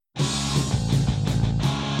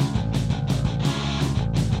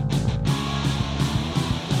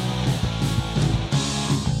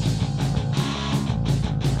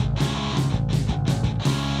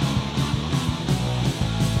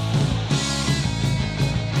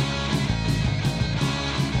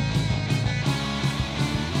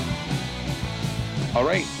All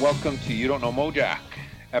right, welcome to You Don't Know Mojack,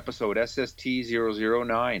 episode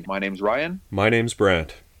SST009. My name's Ryan. My name's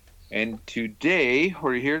Brant. And today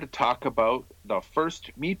we're here to talk about the first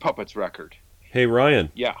Meat Puppets record. Hey,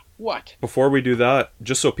 Ryan. Yeah, what? Before we do that,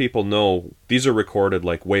 just so people know, these are recorded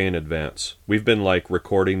like way in advance. We've been like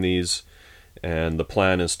recording these, and the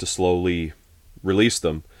plan is to slowly release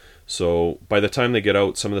them. So by the time they get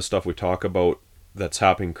out, some of the stuff we talk about that's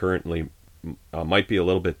happening currently might be a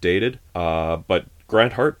little bit dated. But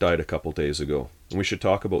Grant Hart died a couple days ago, and we should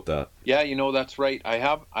talk about that. Yeah, that's right. I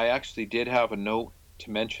actually did have a note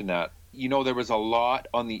to mention that. There was a lot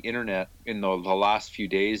on the internet in the last few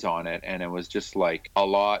days on it, and it was just like a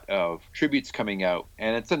lot of tributes coming out,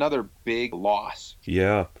 and it's another big loss.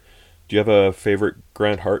 Yeah. Do you have a favorite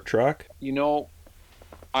Grant Hart track?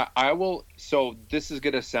 I will. So this is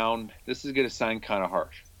gonna sound kind of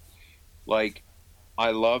harsh. Like,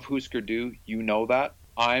 I love Husker Du. You know that.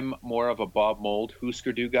 I'm more of a Bob Mould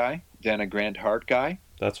Husker Du guy than a Grant Hart guy.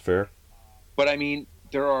 That's fair. But I mean,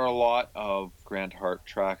 there are a lot of Grant Hart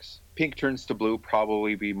tracks. Pink Turns to Blue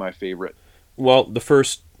probably be my favorite. Well, the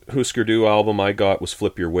first Husker Du album I got was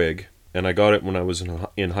Flip Your Wig, and I got it when I was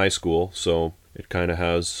in high school, so it kind of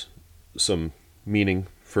has some meaning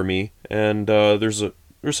for me. And there's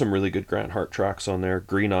some really good Grant Hart tracks on there.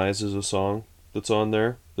 Green Eyes is a song that's on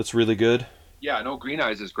there that's really good. Yeah, no, Green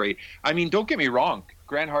Eyes is great. I mean, don't get me wrong.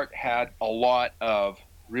 Grant Hart had a lot of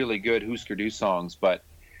really good Husker Du songs, but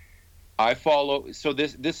I follow. So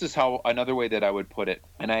this is how another way that I would put it.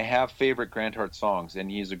 And I have favorite Grant Hart songs,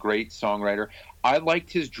 and he's a great songwriter. I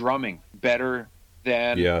liked his drumming better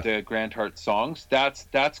than the Grant Hart songs. That's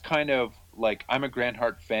kind of like, I'm a Grant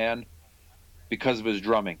Hart fan because of his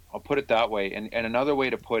drumming. I'll put it that way. And another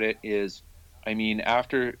way to put it is, I mean,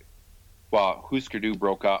 Husker Du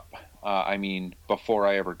broke up. Before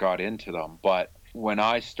I ever got into them. But when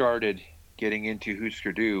I started getting into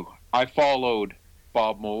Husker Du, I followed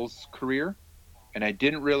Bob Mould's career, and I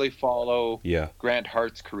didn't really follow Grant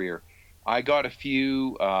Hart's career. I got a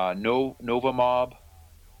few Nova Mob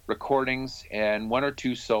recordings and one or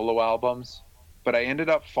two solo albums, but I ended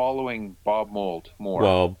up following Bob Mould more.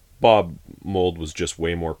 Well, Bob Mould was just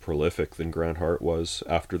way more prolific than Grant Hart was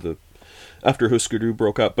after Husker Du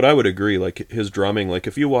broke up. But I would agree, like, his drumming, like,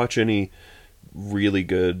 if you watch any really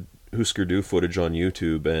good Husker Du footage on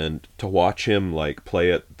YouTube, and to watch him like play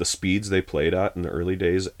at the speeds they played at in the early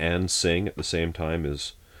days and sing at the same time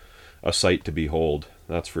is a sight to behold.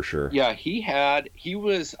 That's for sure. Yeah, he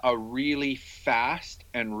was a really fast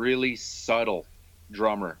and really subtle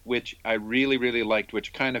drummer, which I really, really liked,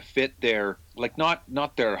 which kind of fit their, like, not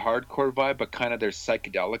their hardcore vibe, but kind of their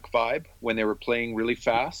psychedelic vibe when they were playing really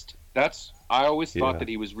fast. I always thought that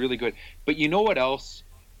he was really good. But you know what else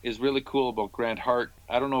is really cool about Grant Hart?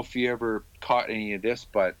 I don't know if you ever caught any of this,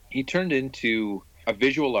 but he turned into a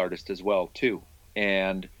visual artist as well too,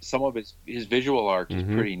 and some of his visual art is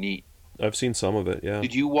pretty neat. I've seen some of it. Yeah.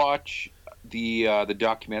 Did you watch the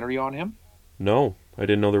documentary on him? No, I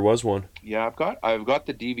didn't know there was one. Yeah, I've got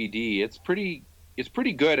the DVD. It's pretty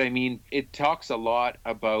good. I mean, it talks a lot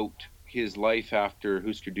about his life after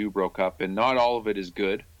Husker Du broke up, and not all of it is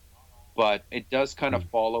good, but it does kind of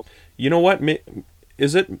follow. You know what?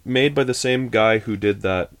 Is it made by the same guy who did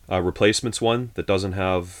that Replacements one that doesn't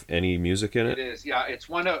have any music in it? It is, yeah. It's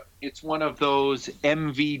one of those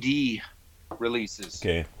MVD releases.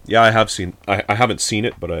 Okay. Yeah, I haven't seen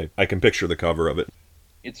it, but I can picture the cover of it.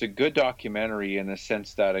 It's a good documentary in the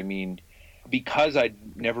sense that, I mean, because I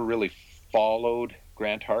never really followed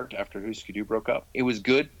Grant Hart after Husker Du broke up, it was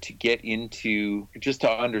good to get into, just to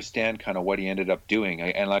understand kind of what he ended up doing.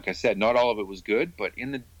 And like I said, not all of it was good, but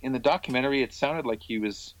in the documentary, it sounded like he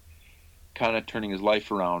was kind of turning his life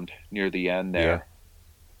around near the end there. Yeah.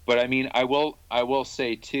 But I mean, I will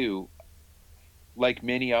say too, like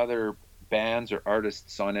many other bands or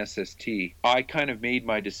artists on SST, I kind of made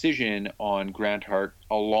my decision on Grant Hart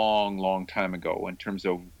a long, long time ago in terms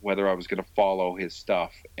of whether I was going to follow his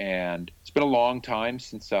stuff. And it's been a long time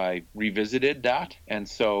since I revisited that. And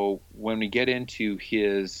so when we get into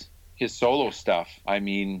his solo stuff, I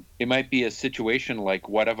mean, it might be a situation like,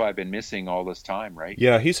 what have I been missing all this time, right?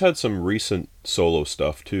 Yeah, he's had some recent solo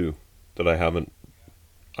stuff too that I haven't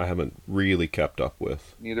really kept up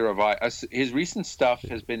with. Neither have I. His recent stuff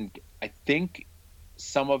has been, I think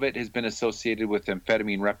some of it has been associated with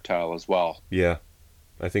Amphetamine Reptile as well. Yeah,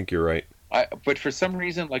 I think you're right. But for some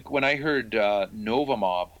reason, like when I heard Nova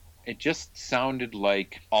Mob, it just sounded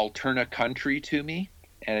like alterna country to me,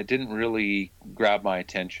 and it didn't really grab my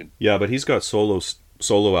attention. Yeah, but he's got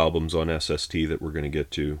solo albums on SST that we're going to get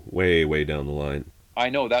to way, way down the line. I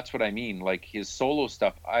know, that's what I mean. Like his solo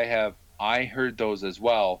stuff, I heard those as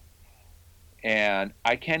well, And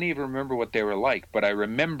I can't even remember what they were like, but I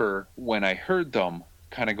remember when I heard them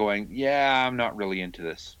kind of going, yeah, I'm not really into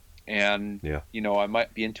this. And, Yeah. I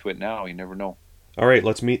might be into it now. You never know. All right,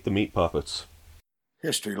 let's meet the Meat Puppets.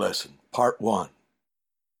 History lesson, part 1.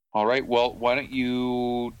 All right. Well, why don't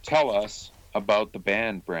you tell us about the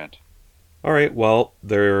band, Brent? All right, well,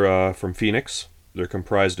 they're from Phoenix. They're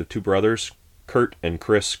comprised of two brothers, Kurt and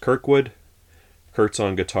Chris Kirkwood. Kurt's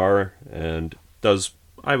on guitar and does,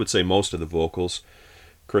 I would say, most of the vocals.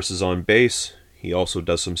 Chris is on bass. He also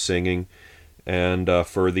does some singing. And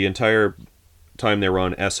for the entire time they were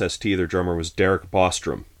on SST, their drummer was Derek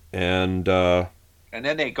Bostrom. And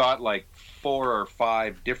then they got like 4 or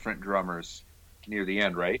 5 different drummers near the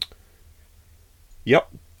end, right?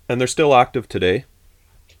 Yep, and they're still active today.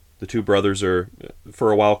 The two brothers are,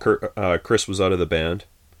 for a while, Chris was out of the band.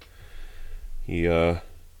 He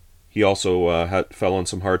also fell on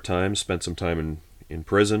some hard times, spent some time in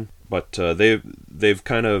prison. But they've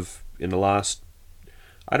kind of, in the last,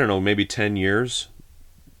 I don't know, maybe 10 years,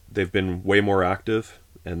 they've been way more active,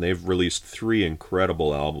 and they've released 3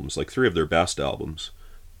 incredible albums, like 3 of their best albums,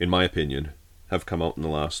 in my opinion, have come out in the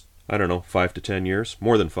last, I don't know, 5 to 10 years,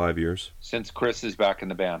 more than 5 years. Since Chris is back in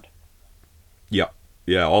the band. Yeah,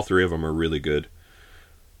 all 3 of them are really good.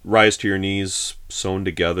 Rise to Your Knees, Sewn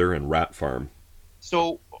Together, and Rat Farm.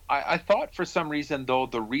 So I thought for some reason, though,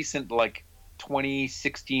 the recent like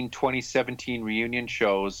 2016, 2017 reunion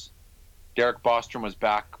shows, Derek Bostrom was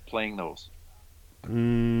back playing those.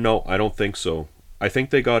 No, I don't think so. I think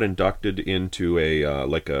they got inducted into a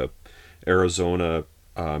Arizona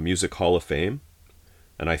Music Hall of Fame,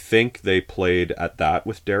 and I think they played at that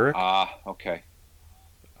with Derek. Ah, okay.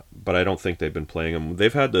 But I don't think they've been playing him.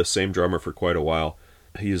 They've had the same drummer for quite a while.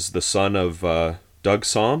 He's the son of Doug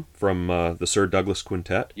Somm from the Sir Douglas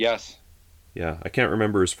Quintet. Yes. Yeah, I can't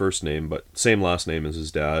remember his first name, but same last name as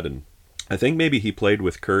his dad. And I think maybe he played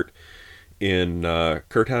with Kurt in...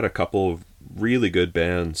 Kurt had a couple of really good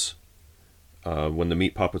bands when the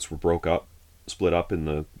Meat Puppets were split up in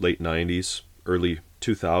the late 90s, early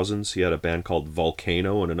 2000s. He had a band called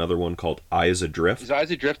Volcano and another one called Eyes Adrift. Is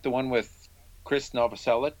Eyes Adrift the one with Chris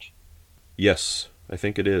Novoselic? Yes, I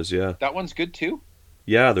think it is, yeah. That one's good too?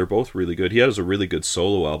 Yeah, they're both really good. He has a really good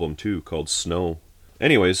solo album too called Snow.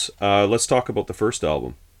 Anyways, let's talk about the first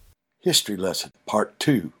album. History lesson, part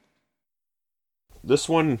 2. This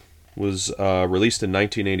one was released in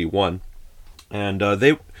 1981, and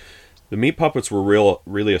the Meat Puppets were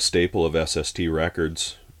really a staple of SST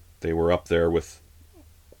Records. They were up there with,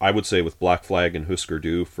 I would say, with Black Flag and Husker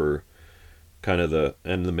Du for kind of the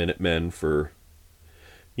Minutemen for,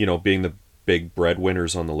 being the big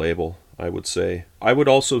breadwinners on the label, I would say. I would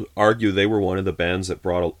also argue they were one of the bands that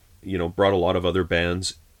brought a lot of other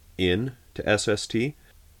bands in to SST.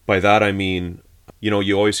 By that I mean,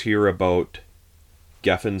 you always hear about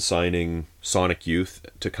Geffen signing Sonic Youth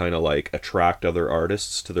to kind of like attract other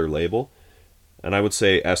artists to their label. And I would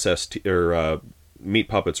say Meat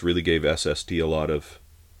Puppets really gave SST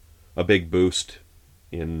a big boost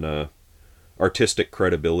in artistic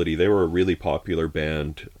credibility. They were a really popular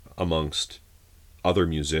band amongst other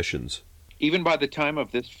musicians. Even by the time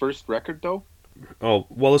of this first record, though? Oh,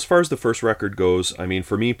 well, as far as the first record goes, I mean,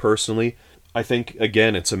 for me personally, I think,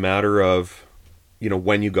 again, it's a matter of,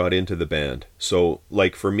 when you got into the band. So,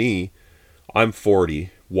 like, for me, I'm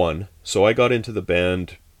 41, so I got into the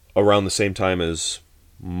band around the same time as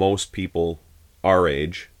most people our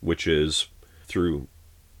age, which is through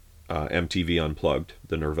MTV Unplugged,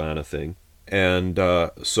 the Nirvana thing. And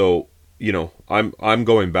so, I'm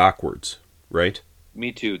going backwards, right?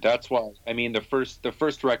 Me too. That's why. I mean, the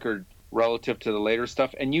first record relative to the later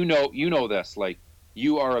stuff, and you know this, like,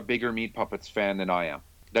 you are a bigger Meat Puppets fan than I am.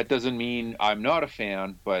 That doesn't mean I'm not a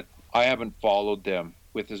fan, but I haven't followed them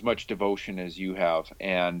with as much devotion as you have.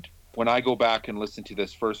 And when I go back and listen to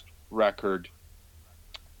this first record,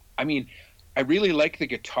 I mean, I really like the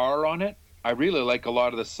guitar on it. I really like a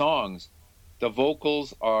lot of the songs. The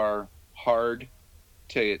vocals are hard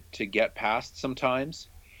to get past sometimes.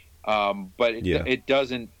 But it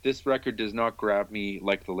doesn't. This record does not grab me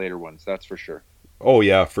like the later ones. That's for sure. Oh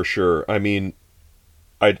yeah, for sure. I mean,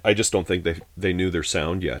 I just don't think they knew their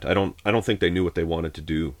sound yet. I don't think they knew what they wanted to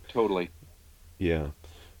do. Totally. Yeah,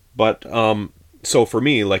 but so for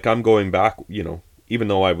me, like, I'm going back. Even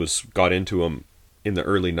though I got into them in the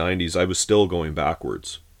early '90s, I was still going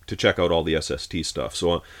backwards to check out all the SST stuff.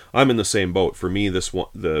 So I'm in the same boat. For me, this one,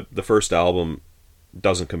 the first album,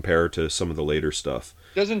 doesn't compare to some of the later stuff.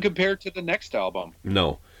 Doesn't compare to the next album.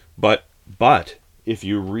 No, but if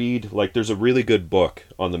you read, like, there's a really good book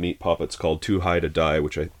on the Meat Puppets called Too High to Die,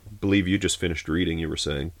 which I believe you just finished reading, you were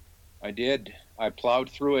saying. I did. I plowed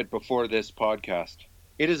through it before this podcast.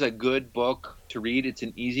 It is a good book to read. It's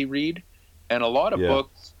an easy read. And a lot of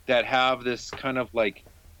books that have this kind of like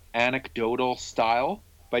anecdotal style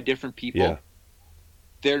by different people,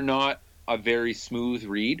 they're not a very smooth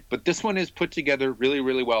read. But this one is put together really,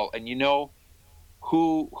 really well. And you know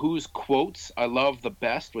whose quotes I love the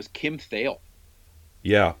best was Kim Thale.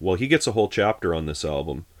 Yeah, well, he gets a whole chapter on this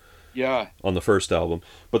album. Yeah. On the first album.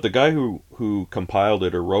 But the guy who compiled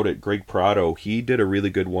it or wrote it, Greg Prato, he did a really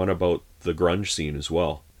good one about the grunge scene as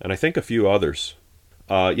well. And I think a few others.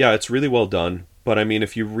 Yeah, it's really well done. But I mean,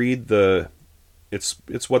 if you read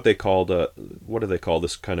it's what they called, what do they call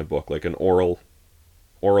this kind of book? Like an oral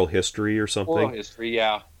history or something? Oral history,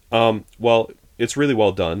 yeah. Well, it's really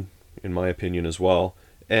well done, in my opinion as well.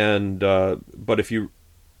 And, but if you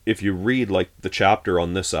read like the chapter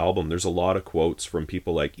on this album, there's a lot of quotes from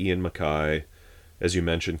people like Ian MacKaye, as you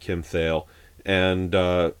mentioned, Kim Thale, and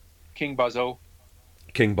King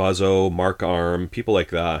Buzzo, Mark Arm, people like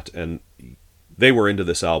that, and they were into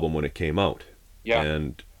this album when it came out. Yeah.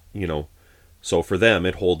 And you know, so for them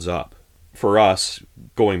it holds up. For us,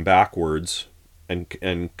 going backwards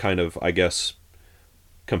and kind of, I guess,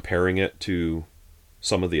 comparing it to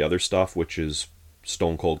some of the other stuff, which is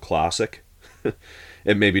stone cold classic,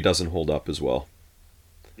 it maybe doesn't hold up as well.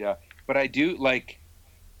 Yeah, but I do like.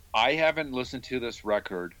 I haven't listened to this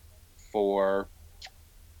record for,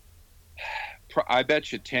 I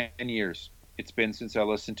bet you 10 years. It's been since I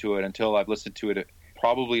listened to it until I've listened to it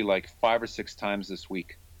probably like 5 or 6 times this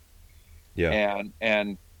week. Yeah.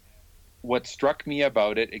 And what struck me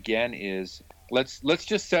about it again is let's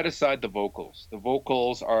just set aside the vocals. The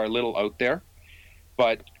vocals are a little out there,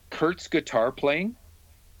 but Kurt's guitar playing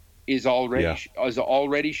is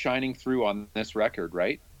already shining through on this record,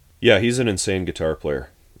 right? Yeah, he's an insane guitar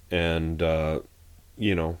player, and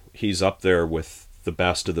you know, he's up there with the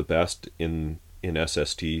best of the best in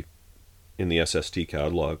SST, in the SST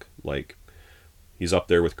catalog. Like, he's up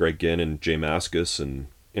there with Greg Ginn and Jay Mascis, and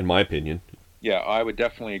in my opinion. Yeah, I would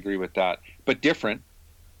definitely agree with that, but different.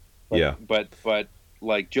 But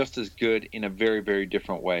like just as good in a very, very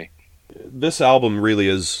different way. This album really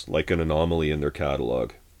is like an anomaly in their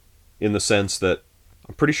catalog, in the sense that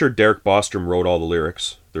I'm pretty sure Derek Bostrom wrote all the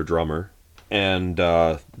lyrics, their drummer, and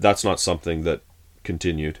that's not something that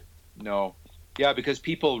continued. No. Yeah, because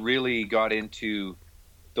people really got into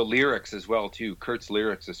the lyrics as well, too. Kurt's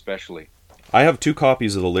lyrics especially. I have 2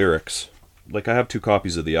 copies of the lyrics. Like, I have 2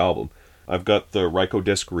 copies of the album. I've got the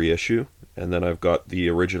Rykodisc reissue, and then I've got the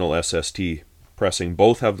original SST pressing.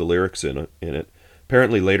 Both have the lyrics in it.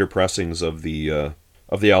 Apparently later pressings of the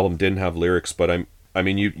album didn't have lyrics, but I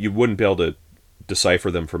mean, you wouldn't be able to decipher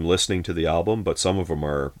them from listening to the album, but some of them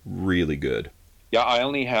are really good. Yeah, I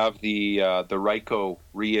only have the Ryko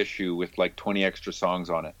reissue with like 20 extra songs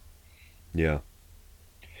on it. Yeah.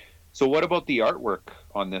 So what about the artwork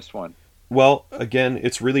on this one? Well, again,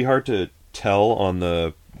 it's really hard to tell on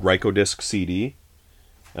the Rykodisc CD,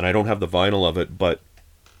 and I don't have the vinyl of it, but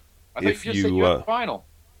I thought you just said you have vinyl.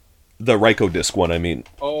 The Rykodisc one, I mean.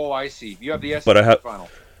 Oh, I see. You have the SST vinyl.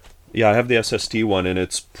 Yeah, I have the SST one, and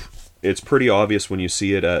it's pretty obvious when you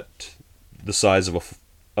see it at the size of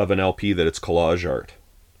an LP that it's collage art.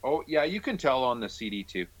 Oh, yeah, you can tell on the CD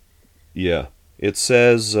too. Yeah. It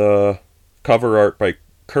says cover art by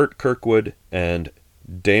Kurt Kirkwood and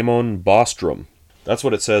Damon Bostrom. That's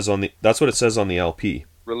what it says on the LP.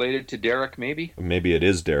 Related to Derek, maybe? Maybe it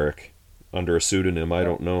is Derek under a pseudonym, I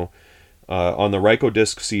don't know. On the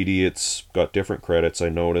Rykodisc CD, it's got different credits, I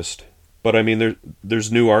noticed. But I mean,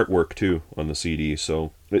 there's new artwork too on the CD,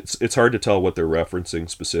 so it's hard to tell what they're referencing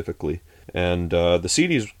specifically. And the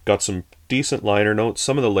CD's got some decent liner notes.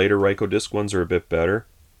 Some of the later Rykodisc ones are a bit better.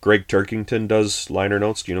 Greg Turkington does liner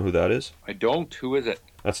notes. Do you know who that is? I don't. Who is it?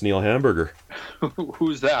 That's Neil Hamburger.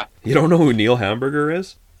 Who's that? You don't know who Neil Hamburger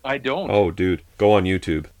is? I don't. Oh, dude. Go on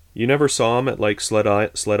YouTube. You never saw him at like Sled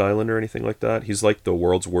Island or anything like that? He's like the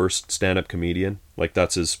world's worst stand-up comedian. Like,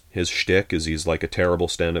 that's his shtick, is he's like a terrible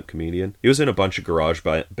stand-up comedian. He was in a bunch of garage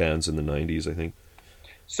bands in the 90s, I think.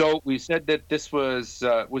 So we said that this was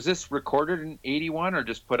this recorded in 81 or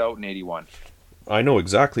just put out in 81? I know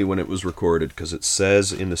exactly when it was recorded because it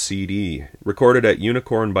says in the CD. Recorded at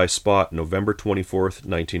Unicorn by Spot, November 24th,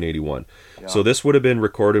 1981. Yeah. So this would have been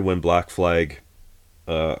recorded when Black Flag,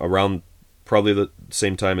 around probably the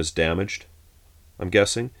same time as Damaged, I'm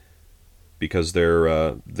guessing, because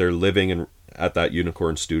they're living at that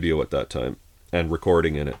Unicorn studio at that time and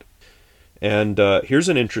recording in it. And here's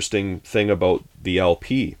an interesting thing about the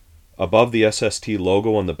LP. Above the SST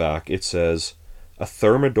logo on the back, it says, a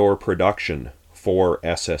Thermidor production for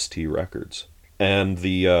SST Records. and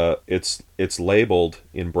the it's labeled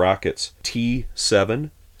in brackets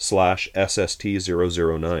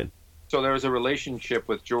T7/SST009. So there was a relationship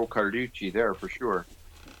with Joe Carducci there for sure.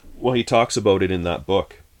 Well, he talks about it in that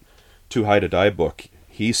book, Too High to Die book.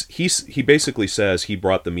 He basically says he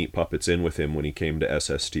brought the Meat Puppets in with him when he came to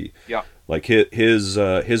SST. Yeah. Like his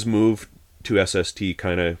move to SST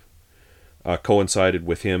kind of coincided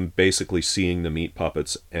with him basically seeing the Meat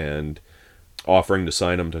Puppets and offering to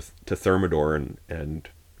sign them to Thermidor, and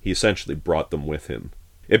he essentially brought them with him.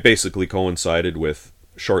 It basically coincided with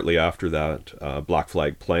shortly after that Black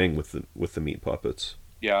Flag playing with the Meat Puppets.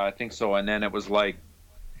 Yeah, I think so. And then it was like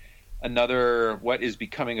another, what is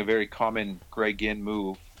becoming a very common Greg Ginn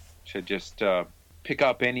move, to just pick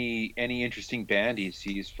up any interesting band he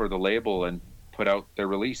sees for the label and put out their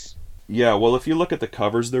release. Yeah, well, if you look at the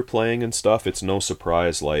covers they're playing and stuff, it's no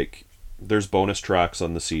surprise. Like, there's bonus tracks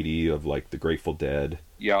on the CD of like the Grateful Dead,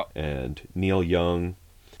 yeah, and Neil Young,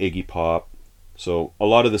 Iggy Pop. So a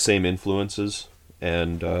lot of the same influences.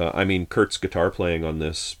 And I mean, Kurt's guitar playing on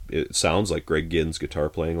this, it sounds like Greg Ginn's guitar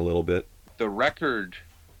playing a little bit. The record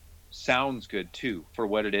sounds good too for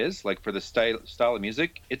what it is, like for the style of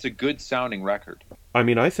music. It's a good sounding record. I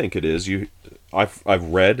mean, I think it is. I've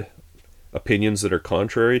read opinions that are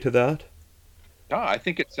contrary to that. No, I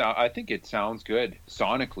think it sounds good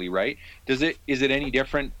sonically, right? Is it any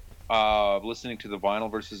different listening to the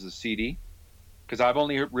vinyl versus the CD? Because I've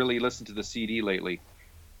only really listened to the CD lately.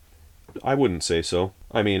 I wouldn't say so.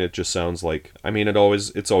 I mean, it just sounds like. I mean,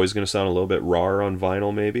 it's always going to sound a little bit rawer on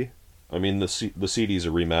vinyl, maybe. I mean, the CD's a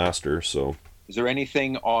remaster, so. Is there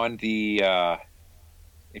anything on the?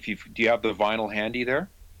 Do you have the vinyl handy there?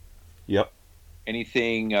 Yep.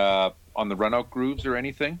 Anything on the runout grooves or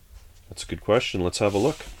anything? That's a good question. Let's have a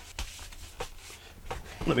look.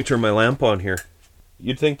 Let me turn my lamp on here.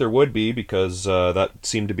 You'd think there would be, because that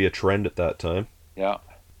seemed to be a trend at that time. Yeah.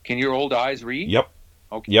 Can your old eyes read? Yep.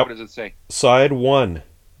 Okay. Yep. What does it say? Side 1,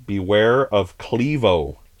 Beware of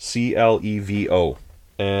Clevo, Clevo.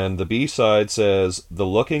 And the B-side says, The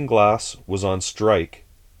Looking Glass was on strike,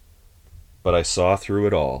 but I saw through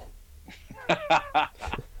it all.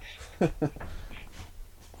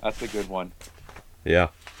 That's a good one. Yeah.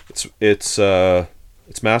 It's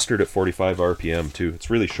mastered at 45 RPM too. It's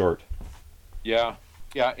really short. Yeah.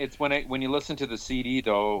 Yeah, it's when you listen to the CD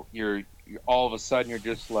though, you're all of a sudden you're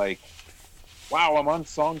just like, wow, I'm on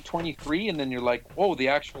song 23, and then you're like, whoa, the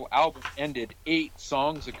actual album ended 8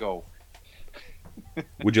 songs ago.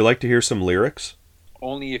 Would you like to hear some lyrics?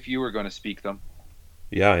 Only if you were going to speak them.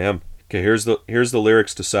 Yeah, I am. Okay, here's the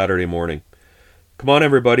lyrics to Saturday Morning. Come on,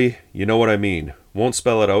 everybody, you know what I mean. Won't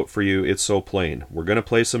spell it out for you, it's so plain. We're gonna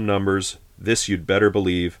play some numbers, this you'd better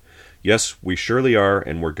believe. Yes, we surely are,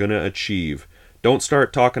 and we're gonna achieve. Don't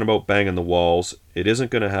start talking about banging the walls. It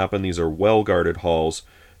isn't gonna happen, these are well-guarded halls.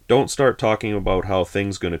 Don't start talking about how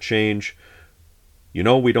things gonna change. You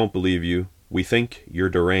know we don't believe you. We think you're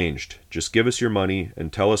deranged. Just give us your money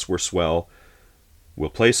and tell us we're swell. We'll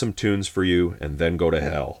play some tunes for you and then go to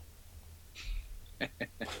hell.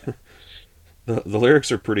 The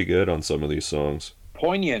lyrics are pretty good on some of these songs.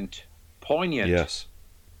 Poignant. Yes.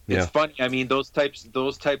 It's funny. I mean, those types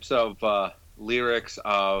of lyrics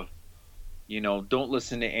of, don't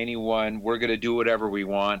listen to anyone. We're gonna do whatever we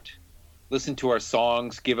want. Listen to our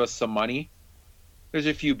songs. Give us some money. There's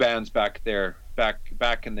a few bands back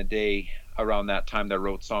in the day around that time that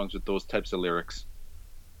wrote songs with those types of lyrics.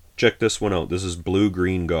 Check this one out. This is Blue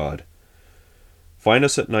Green God. Find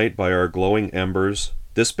us at night by our glowing embers.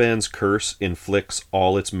 This band's curse inflicts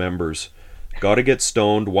all its members. Gotta get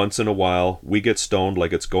stoned once in a while. We get stoned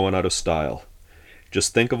like it's going out of style.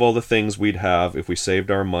 Just think of all the things we'd have if we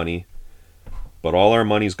saved our money. But all our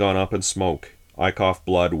money's gone up in smoke. I cough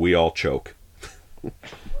blood, we all choke.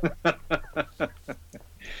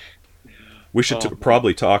 We should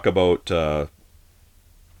probably talk about their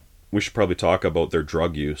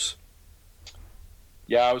drug use.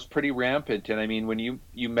 Yeah, it was pretty rampant. And I mean, when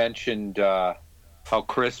you mentioned how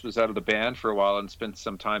Chris was out of the band for a while and spent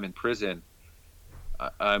some time in prison,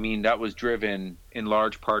 I mean, that was driven in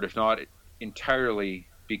large part, if not entirely,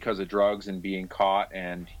 because of drugs and being caught.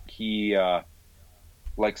 And he,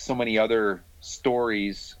 like so many other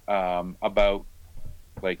stories about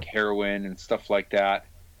like heroin and stuff like that,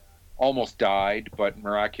 almost died, but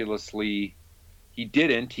miraculously he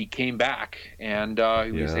didn't. He came back, and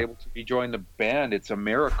he was able to rejoin the band. It's a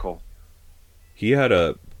miracle. He had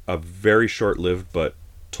a very short-lived but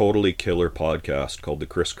totally killer podcast called the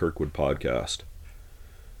Chris Kirkwood Podcast.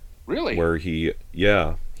 Really? Where he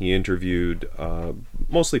interviewed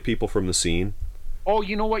mostly people from the scene. Oh,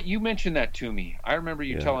 you know what? You mentioned that to me. I remember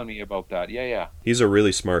you telling me about that. Yeah. He's a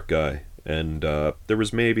really smart guy, and there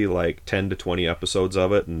was maybe like 10 to 20 episodes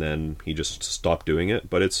of it, and then he just stopped doing it.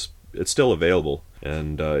 But it's still available,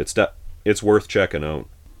 and it's worth checking out.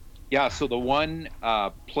 Yeah, so the one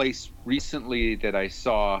place recently that I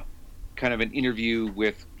saw kind of an interview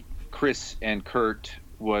with Chris and Kurt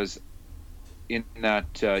was in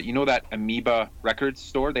that, that Amoeba Records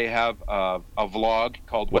store. They have a vlog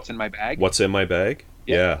called What's in My Bag? What's in My Bag?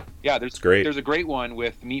 Yeah. Yeah, it's great. There's a great one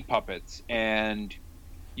with Meat Puppets, and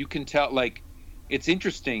you can tell, like, it's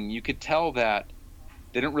interesting. You could tell that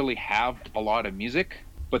they don't really have a lot of music,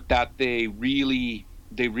 but that they really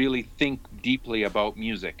think deeply about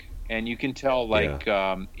music. And you can tell, like,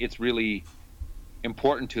 it's really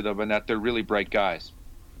important to them, and that they're really bright guys.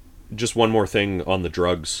 Just one more thing on the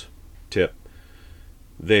drugs tip.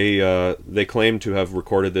 They claim to have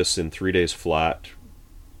recorded this in 3 days flat,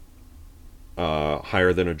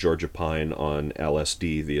 higher than a Georgia pine on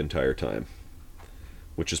LSD the entire time,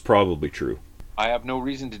 which is probably true. I have no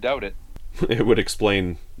reason to doubt it. It would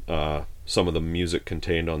explain some of the music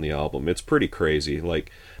contained on the album. It's pretty crazy. Like,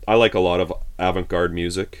 I like a lot of avant-garde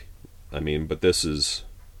music. I mean, but it's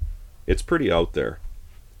pretty out there.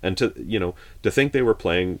 And to think they were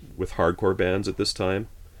playing with hardcore bands at this time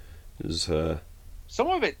is some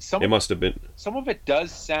of it must have been. Some of it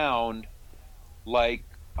does sound like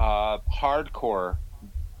hardcore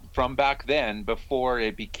from back then, before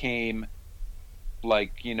it became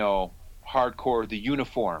like, hardcore, the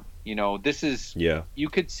uniform. This is, you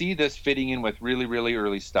could see this fitting in with really, really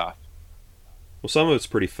early stuff. Well, some of it's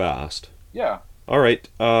pretty fast. Yeah. All right.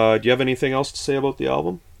 Do you have anything else to say about the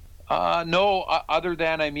album? No, other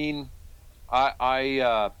than, I mean,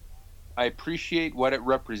 I appreciate what it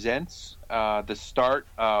represents. The start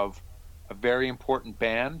of a very important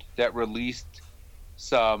band that released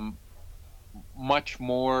some much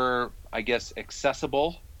more, I guess,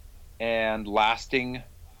 accessible and lasting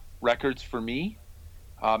records for me.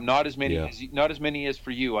 Not as many as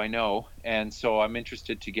for you, I know. And so I'm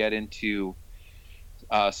interested to get into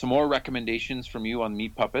some more recommendations from you on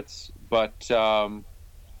Meat Puppets. But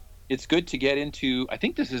it's good to get into. I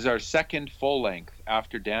think this is our second full length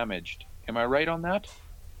after Damaged. Am I right on that?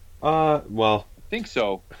 Well, I think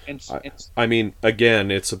so. I mean,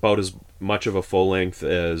 again, it's about as much of a full length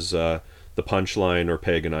as The Punchline or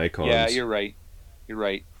Pagan Icons. Yeah, you're right.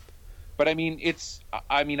 But I mean,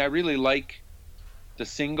 I really like the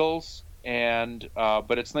singles, and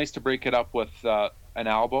but it's nice to break it up with an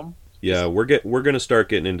album. Yeah, we're gonna start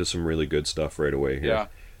getting into some really good stuff right away here. Yeah,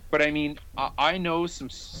 but I mean, I know some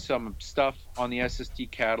stuff on the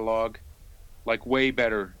SST catalog, like, way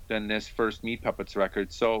better than this first Meat Puppets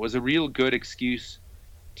record. So it was a real good excuse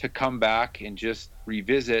to come back and just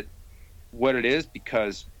revisit what it is,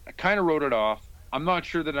 because I kind of wrote it off. I'm not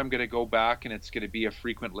sure that I'm going to go back and it's going to be a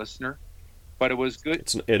frequent listener, but it was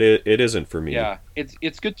good. It isn't for me. Yeah,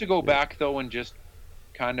 it's good to go back though and just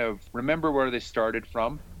kind of remember where they started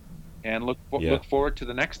from, and look forward to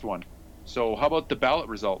the next one. So how about the ballot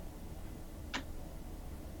result?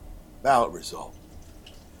 Ballot result.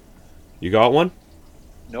 You got one?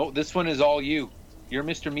 No, this one is all you. You're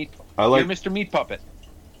Mr. Meat. You're Mr. Meat Puppet.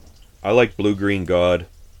 I like Blue Green God,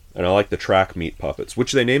 and I like the track Meat Puppets,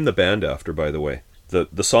 which they named the band after, by the way.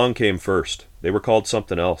 The song came first. They were called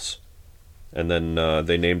something else, and then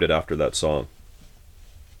they named it after that song.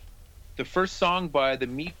 The first song by the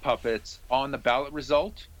Meat Puppets on the ballot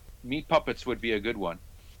result, Meat Puppets would be a good one.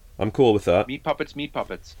 I'm cool with that. Meat Puppets, Meat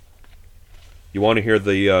Puppets. You want to hear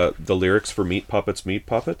the lyrics for Meat Puppets, Meat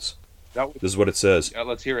Puppets? This is what it says.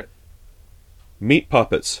 Let's hear it. Meat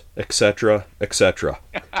Puppets, etc., etc.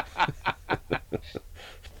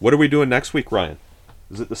 What are we doing next week, Ryan?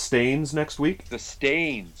 Is it the Stains next week? The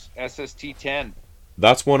Stains, SST10.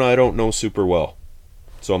 That's one I don't know super well,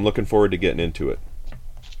 so I'm looking forward to getting into it.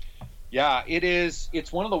 Yeah, it is.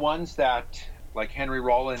 It's one of the ones that, like Henry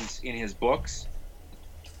Rollins in his books,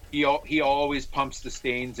 he always pumps the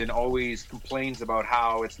Stains and always complains about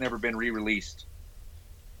how it's never been re-released.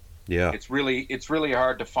 Yeah, it's really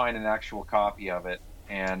hard to find an actual copy of it,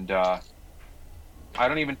 and I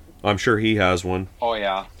don't even. I'm sure he has one. Oh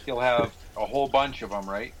yeah, he'll have a whole bunch of them,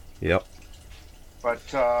 right? Yep. But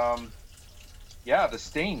yeah, the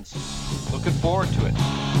Stains. Looking forward to it.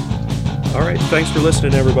 All right, thanks for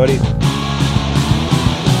listening, everybody.